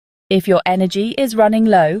If your energy is running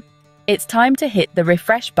low, it's time to hit the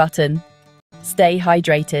refresh button. Stay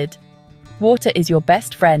hydrated. Water is your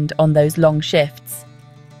best friend on those long shifts.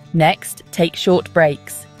 Next, take short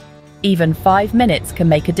breaks. Even 5 minutes can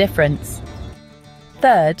make a difference.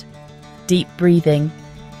 Third, deep breathing.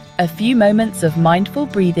 A few moments of mindful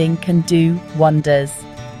breathing can do wonders.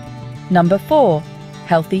 Number 4,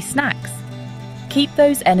 healthy snacks. Keep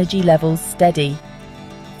those energy levels steady.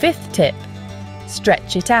 Fifth tip,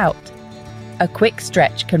 stretch it out. A quick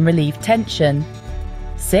stretch can relieve tension.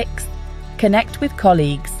 Sixth, connect with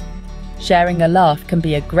colleagues. Sharing a laugh can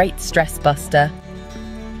be a great stress buster.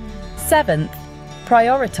 Seventh,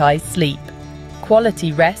 prioritize sleep.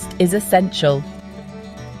 Quality rest is essential.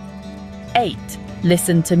 8.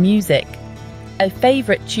 Listen to music. A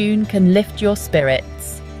favorite tune can lift your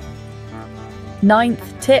spirits.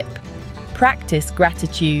 Ninth tip, practice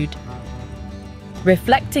gratitude.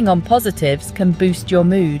 Reflecting on positives can boost your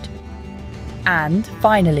mood. And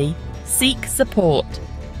finally, seek support.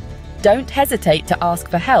 Don't hesitate to ask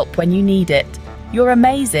for help when you need it. You're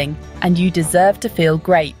amazing and you deserve to feel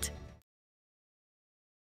great.